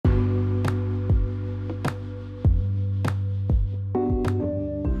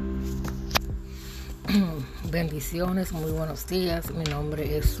Bendiciones, muy buenos días. Mi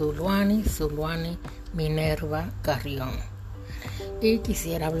nombre es Zulwani Minerva Carrión. Y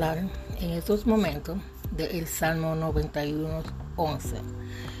quisiera hablar en estos momentos del Salmo 91:11.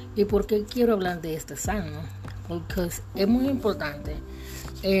 ¿Y por qué quiero hablar de este salmo? Porque es muy importante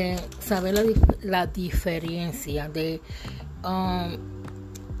saber la diferencia de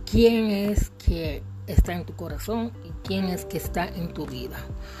quién es que está en tu corazón y quién es que está en tu vida.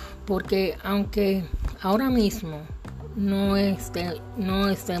 Porque aunque ahora mismo no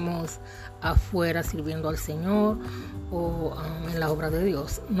estemos afuera sirviendo al Señor o en la obra de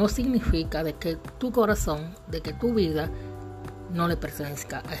Dios, no significa de que tu corazón, de que tu vida no le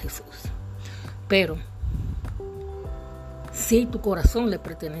pertenezca a Jesús. Pero si tu corazón le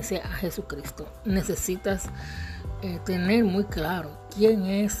pertenece a Jesucristo, necesitas tener muy claro quién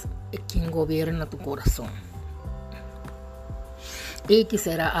es quien gobierna tu corazón. Y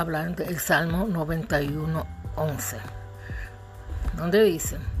quisiera hablar del Salmo 91:11, donde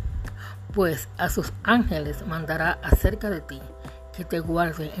dice: pues a sus ángeles mandará acerca de ti, que te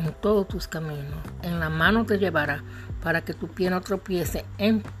guarde en todos tus caminos, en la mano te llevará, para que tu pie no tropiece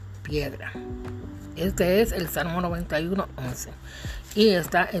en piedra. Este es el Salmo 91:11. Y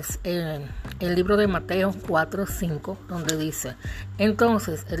está el libro de Mateo 4:5, donde dice: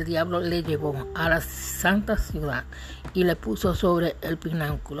 entonces el diablo le llevó a la santa ciudad y le puso sobre el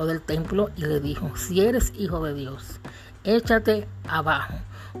pináculo del templo y le dijo: si eres hijo de Dios, échate abajo,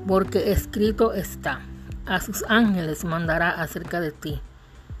 porque escrito está: a sus ángeles mandará acerca de ti,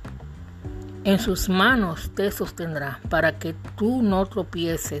 en sus manos te sostendrá, para que tú no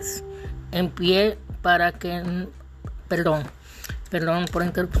tropieces en pie, Perdón por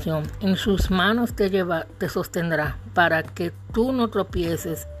interrupción. En sus manos te sostendrá, para que tú no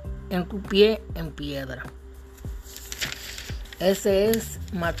tropieces en tu pie en piedra. Ese es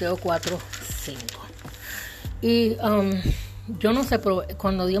Mateo 4:5. Y yo no sé, pero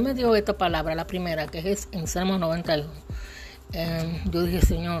cuando Dios me dio esta palabra, la primera, que es en Salmo 91, yo dije: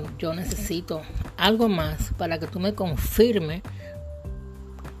 Señor, yo necesito algo más para que tú me confirmes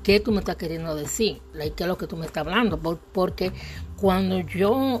qué tú me estás queriendo decir, qué es lo que tú me estás hablando, porque cuando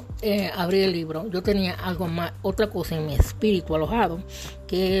yo abrí el libro, yo tenía algo más, otra cosa en mi espíritu alojado,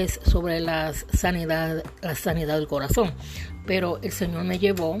 que es sobre la sanidad del corazón. Pero el Señor me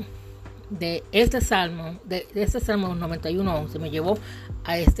llevó de este Salmo 91:11, me llevó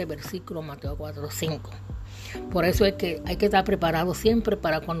a este versículo Mateo 4:5. Por eso es que hay que estar preparado siempre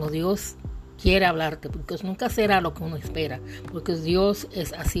para cuando Dios quiere hablarte, porque nunca será lo que uno espera, porque Dios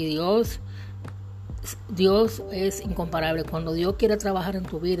es así. Dios es incomparable. Cuando Dios quiere trabajar en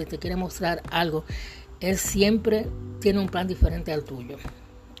tu vida y te quiere mostrar algo, Él siempre tiene un plan diferente al tuyo.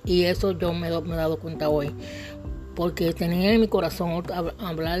 Y eso yo me he dado cuenta hoy, porque tenía en mi corazón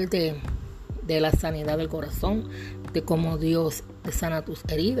hablar de la sanidad del corazón, de cómo Dios te sana tus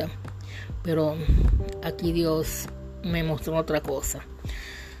heridas, pero aquí Dios me mostró otra cosa.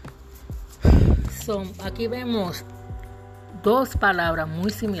 Aquí vemos dos palabras muy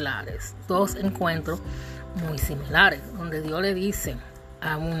similares, dos encuentros muy similares, donde Dios le dice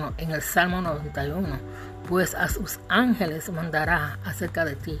a uno en el Salmo 91: pues a sus ángeles mandará acerca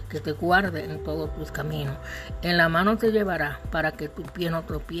de ti, que te guarde en todos tus caminos, en la mano te llevará, para que tu pie no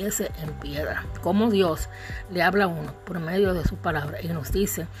tropiece en piedra. Como Dios le habla a uno por medio de su palabra y nos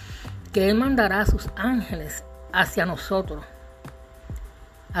dice que Él mandará a sus ángeles hacia nosotros,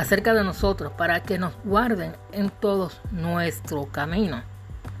 acerca de nosotros, para que nos guarden en todos nuestros caminos,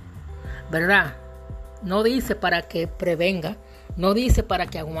 ¿verdad? No dice para que prevenga, no dice para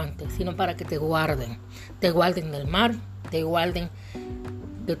que aguante, sino para que te guarden del mal, te guarden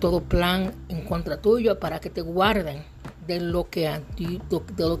de todo plan en contra tuyo, para que te guarden de lo que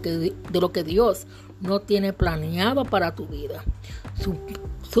Dios no tiene planeado para tu vida.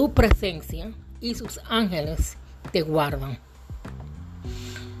 Su presencia y sus ángeles te guardan.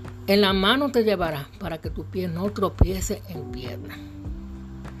 En la mano te llevará, para que tu pie no tropiece en piedra.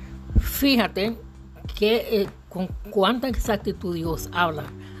 Fíjate que con cuánta exactitud Dios habla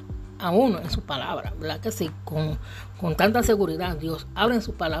a uno en su palabra, ¿verdad que sí? Con tanta seguridad Dios habla en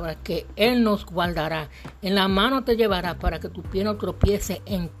su palabra que Él nos guardará. En la mano te llevará, para que tu pie no tropiece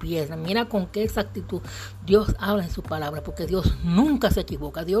en piedra. Mira con qué exactitud Dios habla en su palabra, porque Dios nunca se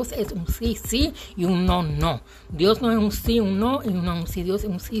equivoca. Dios es un sí, sí y un no, no. Dios no es un sí, un no y un no, un sí. Dios es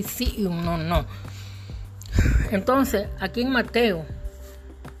un sí, sí y un no, no. Entonces, aquí en Mateo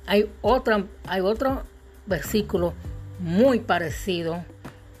hay otro versículo muy parecido,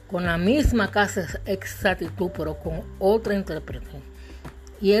 con la misma casi exactitud, pero con otra interpretación.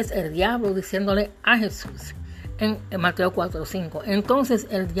 Y es el diablo diciéndole a Jesús: en Mateo 4:5. Entonces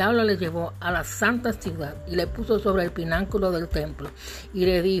el diablo le llevó a la santa ciudad y le puso sobre el pináculo del templo y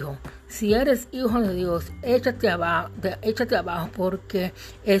le dijo: si eres hijo de Dios, échate abajo, porque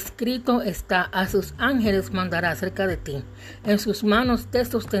escrito está: a sus ángeles mandará acerca de ti, en sus manos te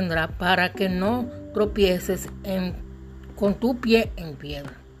sostendrá, para que no tropieces con tu pie en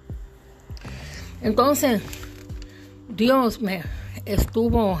piedra. Entonces Dios me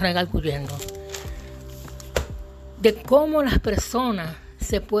estuvo regalguyendo de cómo las personas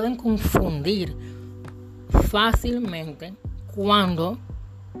se pueden confundir fácilmente cuando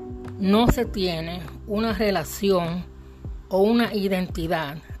no se tiene una relación o una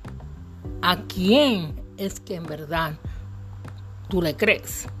identidad a quién es que en verdad tú le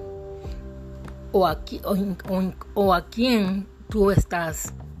crees o a quién tú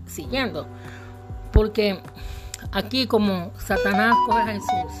estás siguiendo. Porque aquí, como Satanás coge a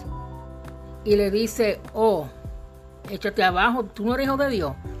Jesús y le dice: oh, échate abajo, tú no eres hijo de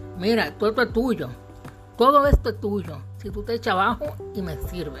Dios, mira, todo esto es tuyo, todo esto es tuyo, si tú te echas abajo y me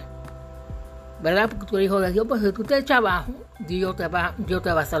sirve, ¿verdad? Porque tú eres hijo de Dios. Pues si tú te echas abajo, Dios te va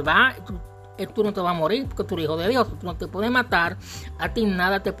a salvar, tú no te vas a morir, porque tú eres hijo de Dios, tú no te puedes matar, a ti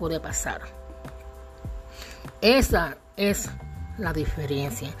nada te puede pasar. Esa es la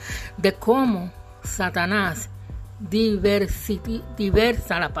diferencia de cómo Satanás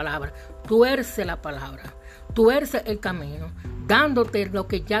diversa la palabra, tuerce la palabra, tuerce el camino, dándote lo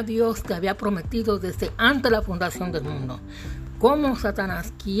que ya Dios te había prometido desde antes de la fundación del mundo. Cómo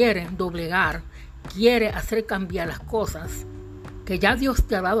Satanás quiere doblegar, quiere hacer cambiar las cosas que ya Dios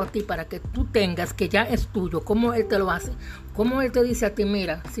te ha dado a ti para que tú tengas, que ya es tuyo. Cómo Él te lo hace, cómo Él te dice a ti: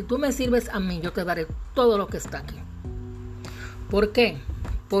 mira, si tú me sirves a mí, yo te daré todo lo que está aquí. ¿Por qué?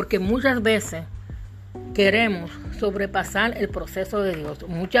 Porque muchas veces queremos sobrepasar el proceso de Dios.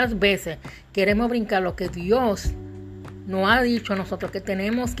 Muchas veces queremos brincar lo que Dios nos ha dicho a nosotros, que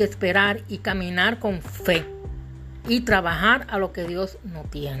tenemos que esperar y caminar con fe y trabajar a lo que Dios no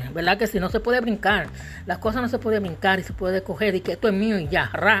tiene. ¿Verdad que si no se puede brincar? Las cosas no se pueden brincar y se puede coger y que esto es mío y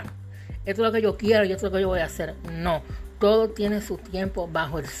ya, esto es lo que yo quiero y esto es lo que yo voy a hacer. No, todo tiene su tiempo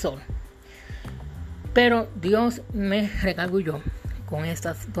bajo el sol. Pero Dios me regalguyó con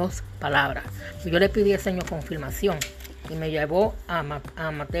estas dos palabras. Yo le pedí al Señor confirmación y me llevó a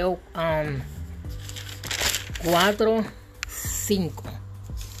Mateo 4:5.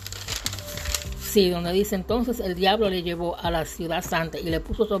 Sí, donde dice: entonces el diablo le llevó a la ciudad santa y le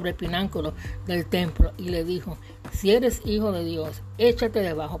puso sobre el pináculo del templo y le dijo: si eres hijo de Dios, échate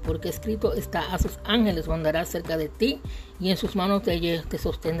debajo, porque escrito está: a sus ángeles mandará cerca de ti y en sus manos te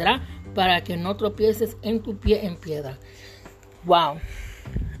sostendrá, para que no tropieces en tu pie en piedra. Wow,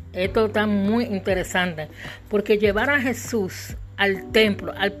 esto está muy interesante, porque llevar a Jesús al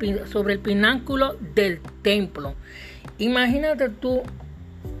templo, sobre el pináculo del templo. Imagínate tú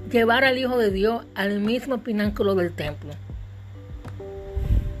llevar al Hijo de Dios al mismo pináculo del templo.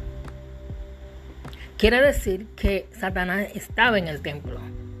 Quiere decir que Satanás estaba en el templo,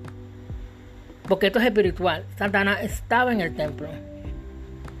 porque esto es espiritual. Satanás estaba en el templo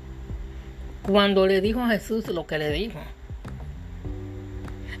cuando le dijo a Jesús lo que le dijo.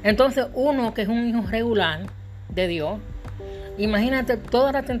 Entonces, uno que es un hijo regular de Dios, imagínate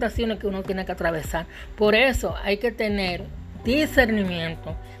todas las tentaciones que uno tiene que atravesar. Por eso hay que tener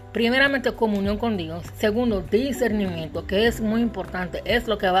discernimiento. Primeramente, comunión con Dios. Segundo, discernimiento, que es muy importante. Es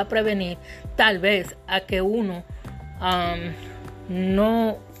lo que va a prevenir tal vez a que uno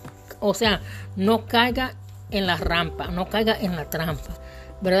no caiga en la rampa, no caiga en la trampa.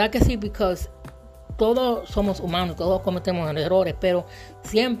 ¿Verdad que sí? Porque todos somos humanos, todos cometemos errores, pero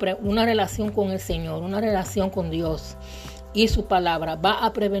siempre una relación con el Señor, una relación con Dios y su palabra va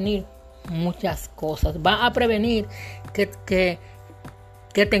a prevenir muchas cosas. Va a prevenir que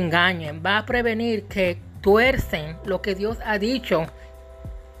te engañen, va a prevenir que tuercen lo que Dios ha dicho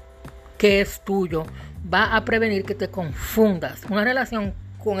que es tuyo, va a prevenir que te confundas. Una relación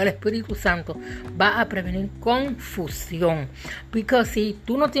con el Espíritu Santo va a prevenir confusión. Porque si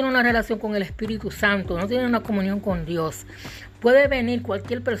tú no tienes una relación con el Espíritu Santo, no tienes una comunión con Dios, puede venir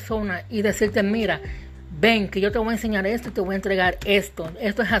cualquier persona y decirte: mira, ven que yo te voy a enseñar esto, te voy a entregar esto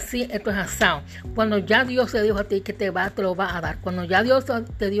es así, esto es asado. Cuando ya Dios te dijo a ti que te lo va a dar, cuando ya Dios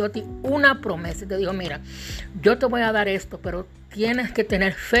te dio a ti una promesa y te dijo: mira, yo te voy a dar esto, pero tienes que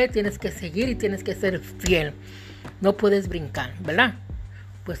tener fe, tienes que seguir y tienes que ser fiel, no puedes brincar, ¿verdad?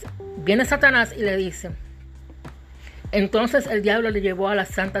 Pues viene Satanás y le dice: entonces el diablo le llevó a la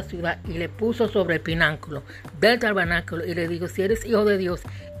santa ciudad y le puso sobre el pináculo del tabernáculo y le dijo: si eres hijo de Dios,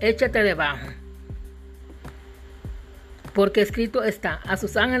 échate debajo. Porque escrito está: a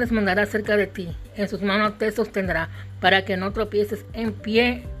sus ángeles mandará cerca de ti, en sus manos te sostendrá, para que no tropieces en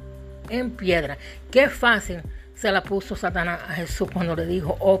piedra. Qué fácil se la puso Satanás a Jesús cuando le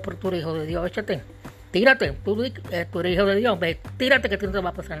dijo: oh, pero tú eres hijo de Dios, échate, tírate, tú eres hijo de Dios, ve, tírate, que a ti no te va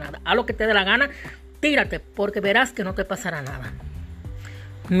a pasar nada. Haz lo que te dé la gana, tírate, porque verás que no te pasará nada.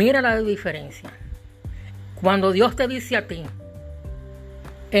 Mira la diferencia. Cuando Dios te dice a ti: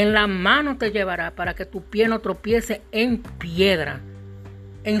 en la mano te llevará para que tu pie no tropiece en piedra,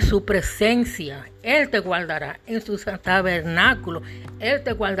 en su presencia Él te guardará, en su tabernáculo Él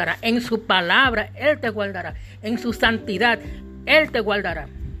te guardará, en su palabra Él te guardará, en su santidad Él te guardará.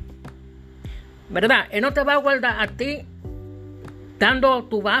 ¿Verdad? Él no te va a guardar a ti dando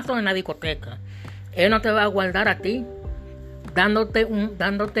tu vaso en la discoteca. Él no te va a guardar a ti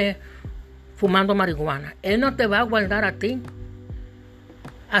dándote fumando marihuana. Él no te va a guardar a ti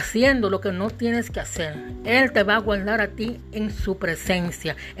haciendo lo que no tienes que hacer. Él te va a guardar a ti en su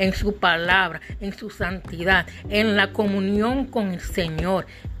presencia, en su palabra, en su santidad, en la comunión con el Señor.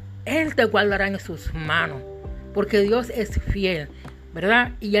 Él te guardará en sus manos, porque Dios es fiel,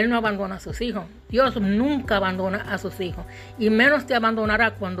 ¿verdad? Y Él no abandona a sus hijos. Dios nunca abandona a sus hijos, y menos te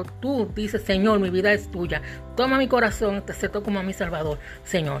abandonará cuando tú dices: Señor, mi vida es tuya, toma mi corazón, te acepto como mi Salvador.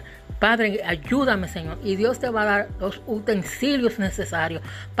 Señor, Padre, ayúdame, Señor, y Dios te va a dar los utensilios necesarios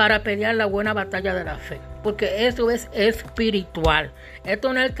para pelear la buena batalla de la fe, porque eso es espiritual,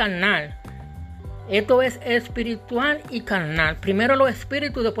 esto no es carnal. Esto es espiritual y carnal. Primero lo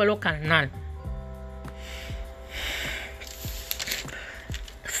espiritual y después lo carnal.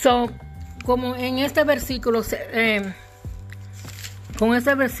 Como en este versículo, con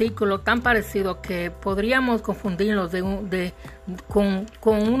este versículo tan parecido que podríamos confundirlos con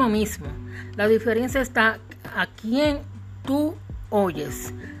uno mismo. La diferencia está a quién tú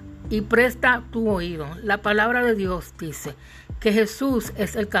oyes y presta tu oído. La palabra de Dios dice que Jesús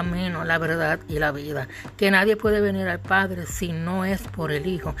es el camino, la verdad y la vida, que nadie puede venir al Padre si no es por el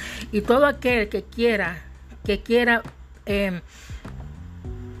Hijo. Y todo aquel que quiera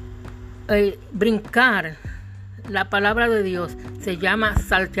brincar la palabra de Dios se llama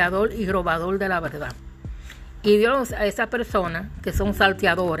salteador y robador de la verdad. Y Dios a esa persona que son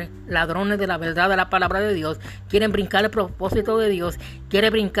salteadores, ladrones de la verdad de la palabra de Dios, quieren brincar el propósito de Dios,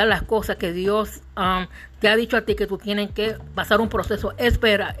 quieren brincar las cosas que Dios te ha dicho a ti que tú tienes que pasar un proceso de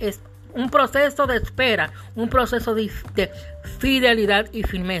espera, un proceso de fidelidad y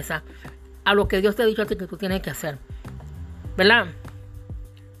firmeza a lo que Dios te ha dicho a ti que tú tienes que hacer, ¿verdad?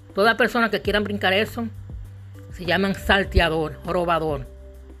 Toda persona que quieran brincar eso se llaman salteador, robador.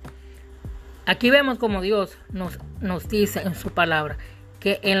 Aquí vemos como Dios nos dice en su palabra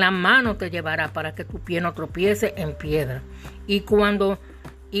que en la mano te llevará para que tu pie no tropiece en piedra. Y cuando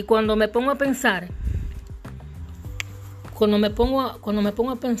me pongo a pensar, cuando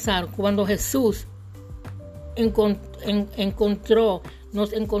Jesús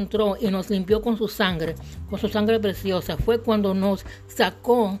nos encontró y nos limpió con su sangre preciosa, fue cuando nos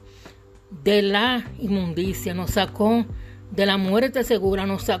sacó de la inmundicia, nos sacó de la muerte segura,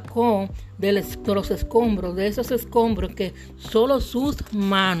 nos sacó de los escombros, de esos escombros que solo sus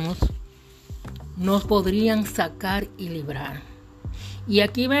manos nos podrían sacar y librar. Y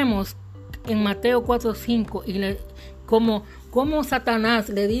aquí vemos en Mateo 4:5 como Satanás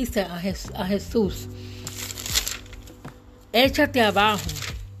le dice a Jesús: échate abajo,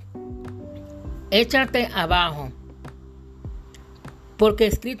 porque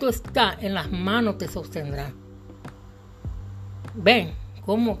escrito está: en las manos te sostendrá. Ven,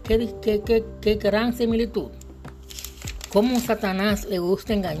 qué gran similitud. Cómo Satanás le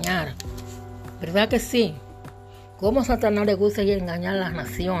gusta engañar, ¿verdad que sí? Cómo Satanás le gusta engañar a las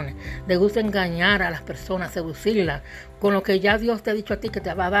naciones, le gusta engañar a las personas, seducirlas con lo que ya Dios te ha dicho a ti que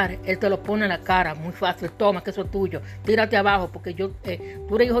te va a dar. Él te lo pone en la cara, muy fácil: toma, que eso es tuyo, tírate abajo, porque tú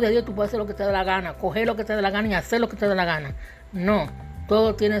eres hijo de Dios, tú puedes hacer lo que te dé la gana, coger lo que te dé la gana y hacer lo que te dé la gana. No,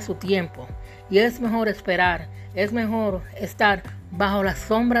 todo tiene su tiempo, y es mejor esperar, es mejor estar bajo la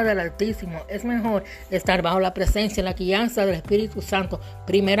sombra del Altísimo, es mejor estar bajo la presencia, la guianza del Espíritu Santo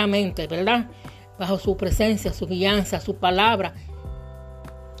primeramente, ¿verdad? Bajo su presencia, su guianza, su palabra,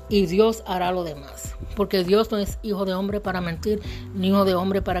 y Dios hará lo demás, porque Dios no es hijo de hombre para mentir, ni hijo de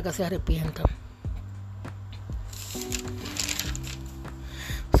hombre para que se arrepienta.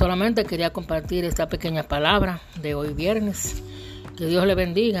 Solamente quería compartir esta pequeña palabra de hoy viernes. Que Dios le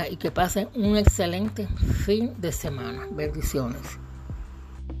bendiga y que pasen un excelente fin de semana. Bendiciones.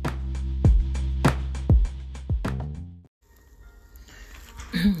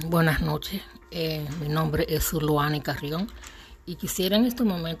 Buenas noches. Mi nombre es Luani Carrión y quisiera en este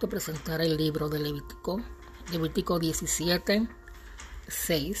momento presentar el libro de Levítico, Levítico 17,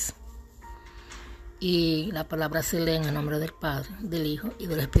 6. Y la palabra se lee en el nombre del Padre, del Hijo y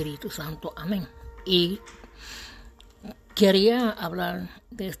del Espíritu Santo. Amén. Y quería hablar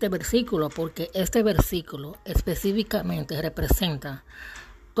de este versículo porque este versículo específicamente representa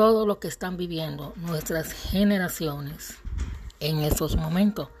todo lo que están viviendo nuestras generaciones en estos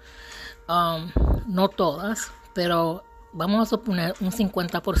momentos. No todas, pero vamos a suponer un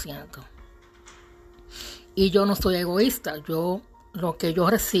 50%. Y yo no soy egoísta. Lo que yo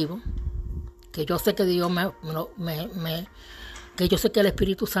recibo, que yo sé que Dios que yo sé que el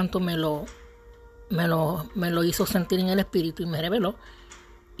Espíritu Santo me lo hizo sentir en el Espíritu y me reveló.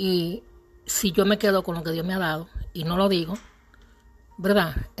 Y si yo me quedo con lo que Dios me ha dado y no lo digo,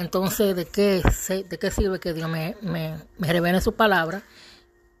 ¿verdad? Entonces, ¿de qué sirve que Dios me revele su palabra?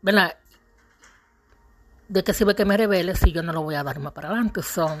 ¿Verdad? ¿De qué sirve que me revele si yo no lo voy a dar más para adelante?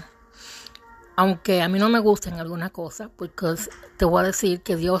 Aunque a mí no me gusten algunas cosas, porque te voy a decir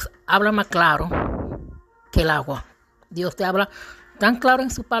que Dios habla más claro que el agua. Dios te habla tan claro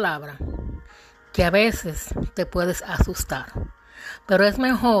en su palabra que a veces te puedes asustar. Pero es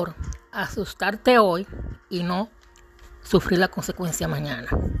mejor asustarte hoy y no sufrir la consecuencia mañana.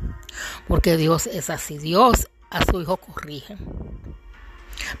 Porque Dios es así. Dios a su Hijo corrige.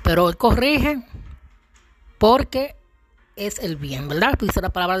 Pero Él corrige porque es el bien, ¿verdad? Dice la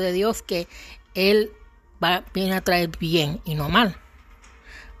palabra de Dios que Él viene a traer bien y no mal.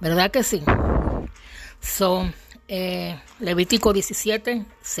 ¿Verdad que sí? Levítico 17,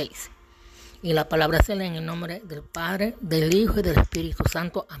 6. Y la palabra se lee en el nombre del Padre, del Hijo y del Espíritu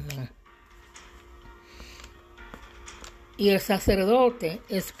Santo. Amén. Y el sacerdote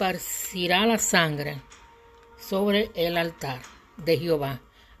esparcirá la sangre sobre el altar de Jehová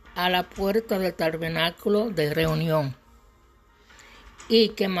a la puerta del tabernáculo de reunión y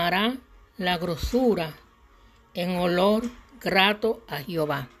quemará la grosura en olor grato a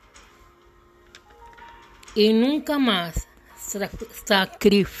Jehová. Y nunca más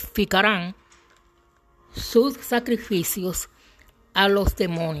sacrificarán sus sacrificios a los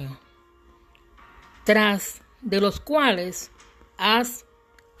demonios, tras de los cuales has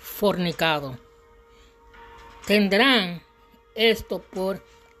fornicado. Tendrán esto por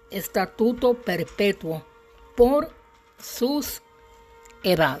estatuto perpetuo por sus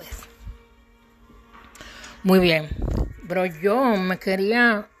edades. Muy bien, pero yo me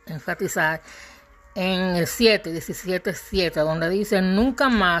quería enfatizar en el 17:7, donde dice: nunca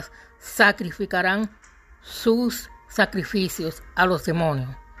más sacrificarán sus sacrificios a los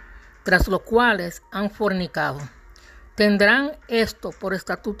demonios, tras los cuales han fornicado. Tendrán esto por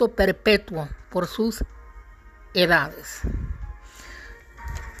estatuto perpetuo por sus edades.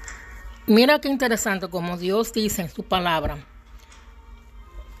 Mira qué interesante como Dios dice en su palabra: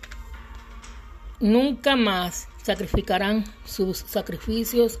 nunca más sacrificarán sus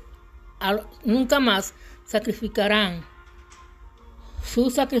sacrificios, nunca más sacrificarán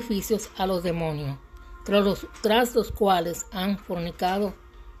sus sacrificios a los demonios, tras los cuales han fornicado.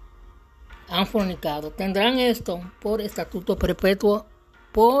 Tendrán esto por estatuto perpetuo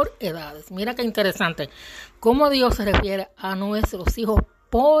por edades. Mira qué interesante cómo Dios se refiere a nuestros hijos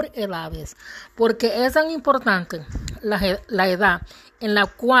por edades, porque es tan importante la edad en la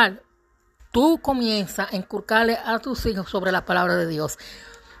cual tú comienzas a inculcarle a tus hijos sobre la palabra de Dios.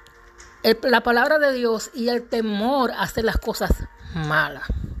 La palabra de Dios y el temor a hacer las cosas malas.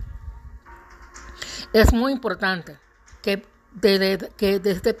 Es muy importante que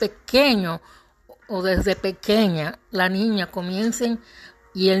desde pequeño o desde pequeña la niña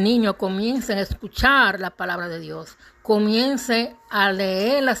y el niño comiencen a escuchar la palabra de Dios, comiencen a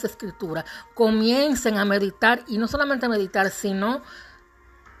leer las escrituras, comiencen a meditar, y no solamente a meditar, sino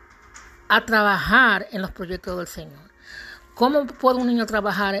a trabajar en los proyectos del Señor. ¿Cómo puede un niño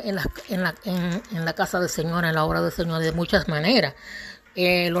trabajar en la casa del Señor, en la obra del Señor? De muchas maneras.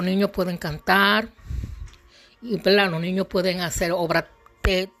 Los niños pueden cantar, y los niños pueden hacer obras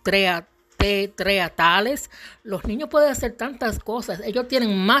teatrales. Los niños pueden hacer tantas cosas. Ellos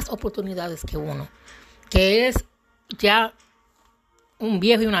tienen más oportunidades que uno, que es ya un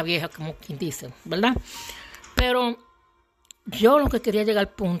viejo y una vieja, como quien dice, ¿verdad? Pero yo lo que quería llegar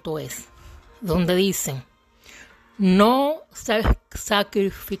al punto es donde dicen: no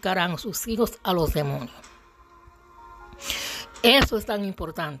sacrificarán sus hijos a los demonios. Eso es tan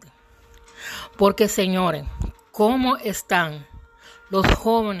importante, porque, señores, ¿cómo están los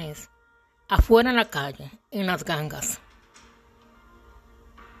jóvenes afuera en la calle, en las gangas?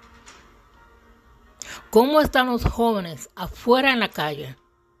 ¿Cómo están los jóvenes afuera en la calle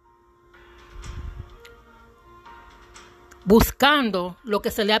buscando lo que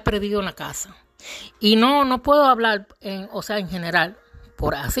se le ha perdido en la casa? Y no puedo hablar en general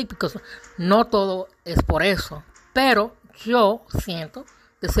por así, porque no todo es por eso. Pero yo siento,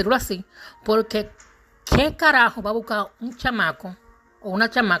 decirlo así, porque ¿qué carajo va a buscar un chamaco o una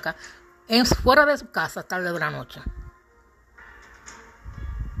chamaca fuera de su casa tarde de la noche?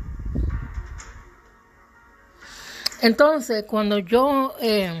 Entonces, cuando yo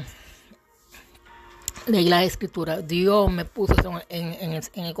leí la escritura, Dios me puso eso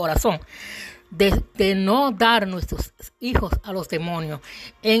en el corazón de no dar nuestros hijos a los demonios.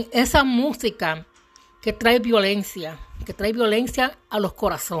 En esa música que trae violencia a los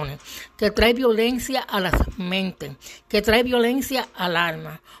corazones, que trae violencia a las mentes, que trae violencia al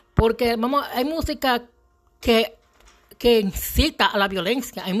alma. Porque hay música que incita a la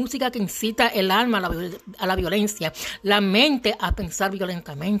violencia, hay música que incita el alma a la violencia, la mente a pensar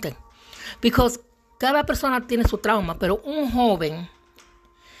violentamente. Porque cada persona tiene su trauma, pero un joven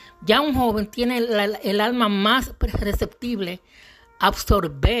tiene el alma más receptible a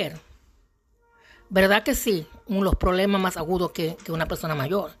absorber, ¿verdad que sí? Los problemas más agudos que una persona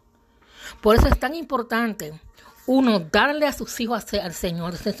mayor. Por eso es tan importante uno darle a sus hijos al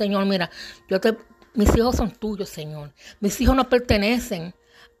Señor. Dice, Señor, mira, mis hijos son tuyos, Señor. Mis hijos no pertenecen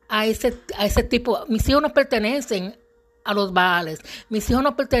a ese tipo. Mis hijos no pertenecen a los baales. Mis hijos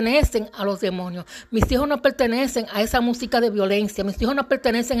no pertenecen a los demonios. Mis hijos no pertenecen a esa música de violencia. Mis hijos no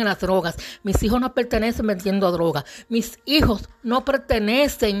pertenecen a las drogas. Mis hijos no pertenecen vendiendo droga. Mis hijos no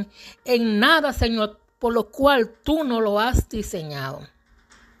pertenecen en nada, Señor, por lo cual tú no lo has diseñado.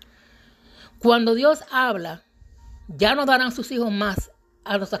 Cuando Dios habla, ya no darán sus hijos más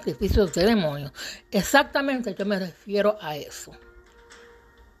a los sacrificios de demonios. Exactamente, yo me refiero a eso.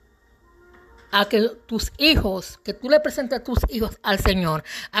 A que tus hijos, que tú le presentes a tus hijos al Señor,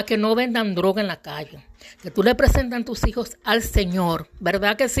 a que no vendan droga en la calle, que tú le presentes a tus hijos al Señor,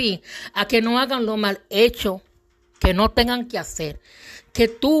 ¿verdad que sí? A que no hagan lo mal hecho, que no tengan que hacer, que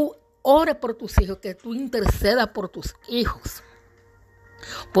tú ores por tus hijos, que tú intercedas por tus hijos,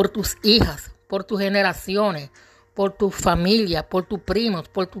 por tus hijas, por tus generaciones, por tu familia, por tus primos,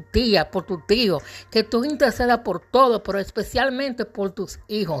 por tu tía, por tu tío, que tú intercedas por todo, pero especialmente por tus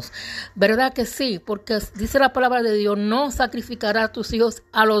hijos. ¿Verdad que sí? Porque dice la palabra de Dios, no sacrificarás a tus hijos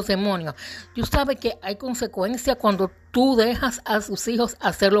a los demonios. Tú sabes que hay consecuencias cuando tú dejas a tus hijos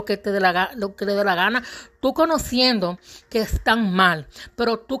hacer lo que le dé la gana, tú conociendo que están mal,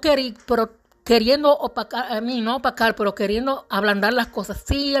 pero queriendo opacar, no opacar, pero queriendo ablandar las cosas.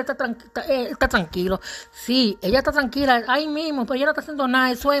 Sí, él está tranquilo. Sí, ella está tranquila ahí mismo, pero ella no está haciendo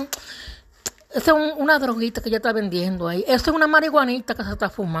nada. Eso es una droguita que ella está vendiendo ahí. Eso es una marihuanita que se está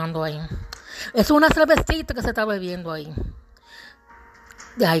fumando ahí. Eso es una cervecita que se está bebiendo ahí.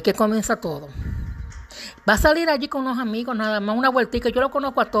 De ahí que comienza todo. Va a salir allí con unos amigos nada más, una vueltica. Yo lo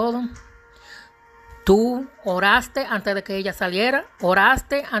conozco a todos. Tú oraste antes de que ella saliera,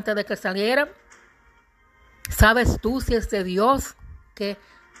 oraste antes de que saliera. ¿Sabes tú si es de Dios que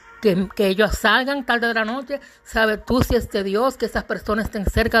ellos salgan tarde de la noche? ¿Sabes tú si es de Dios que esas personas estén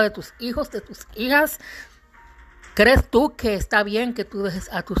cerca de tus hijos, de tus hijas? ¿Crees tú que está bien que tú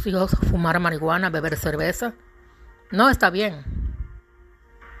dejes a tus hijos fumar marihuana, beber cerveza? No está bien.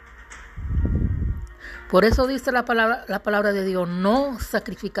 Por eso dice la palabra de Dios, no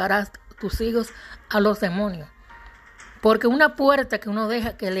sacrificarás tus hijos a los demonios. Porque una puerta que uno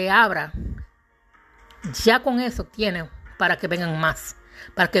deja que le abra, ya con eso tiene para que vengan más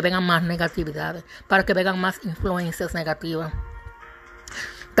negatividades, para que vengan más influencias negativas.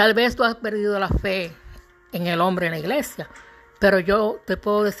 Tal vez tú has perdido la fe en el hombre en la iglesia, pero yo te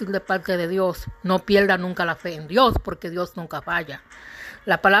puedo decir de parte de Dios, no pierda nunca la fe en Dios, porque Dios nunca falla.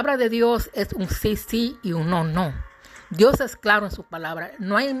 La palabra de Dios es un sí, sí y un no, no. Dios es claro en su palabra.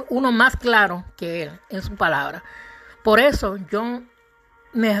 No hay uno más claro que Él en su palabra. Por eso yo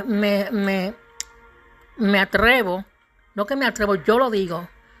me atrevo, no que me atrevo, yo lo digo.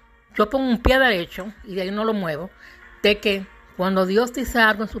 Yo pongo un pie derecho y de ahí no lo muevo, de que cuando Dios dice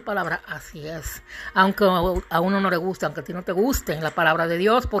algo en su palabra, así es. Aunque a uno no le guste, aunque a ti no te guste la palabra de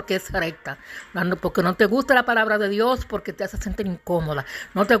Dios porque es recta. Porque no te gusta la palabra de Dios porque te hace sentir incómoda.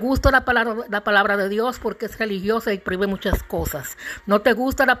 No te gusta la palabra de Dios porque es religiosa y prohíbe muchas cosas. No te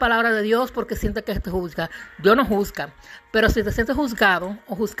gusta la palabra de Dios porque sientes que te juzga. Dios no juzga. Pero si te sientes juzgado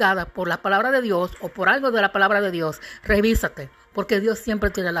o juzgada por la palabra de Dios o por algo de la palabra de Dios, revísate, porque Dios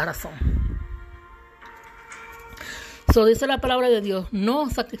siempre tiene la razón. Dice la palabra de Dios, no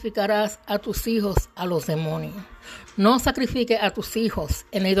sacrificarás a tus hijos a los demonios. No sacrifiques a tus hijos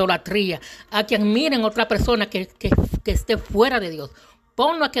en la idolatría, a que admiren a otra persona que esté fuera de Dios.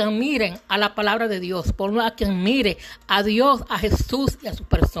 Ponlo a que admiren a la palabra de Dios. Ponlo a que admire a Dios, a Jesús y a su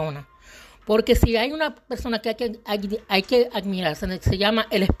persona. Porque si hay una persona que hay que admirar, se llama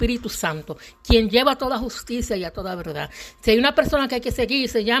el Espíritu Santo, quien lleva toda justicia y a toda verdad. Si hay una persona que hay que seguir,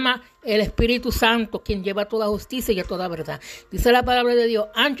 se llama el Espíritu Santo, quien lleva toda justicia y a toda verdad. Dice la palabra de Dios,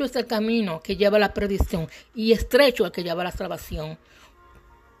 ancho es el camino que lleva a la perdición y estrecho el que lleva a la salvación.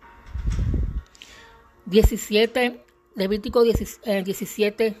 Levítico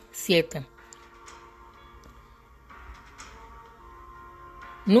 17:7.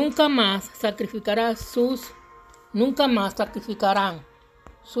 Nunca más sacrificarán sus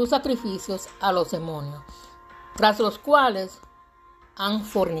sacrificios a los demonios, tras los cuales han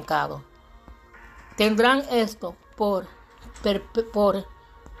fornicado. Tendrán esto por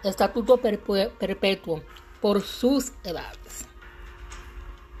estatuto perpetuo por sus edades.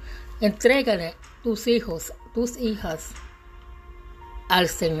 Entrégale tus hijos, tus hijas al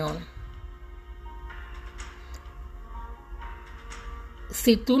Señor.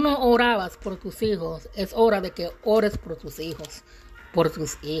 Si tú no orabas por tus hijos, es hora de que ores por tus hijos, por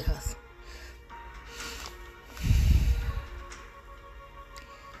tus hijas.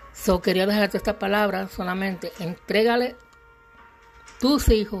 Quería dejarte esta palabra solamente. Entrégale tus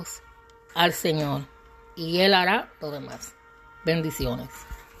hijos al Señor y Él hará lo demás. Bendiciones.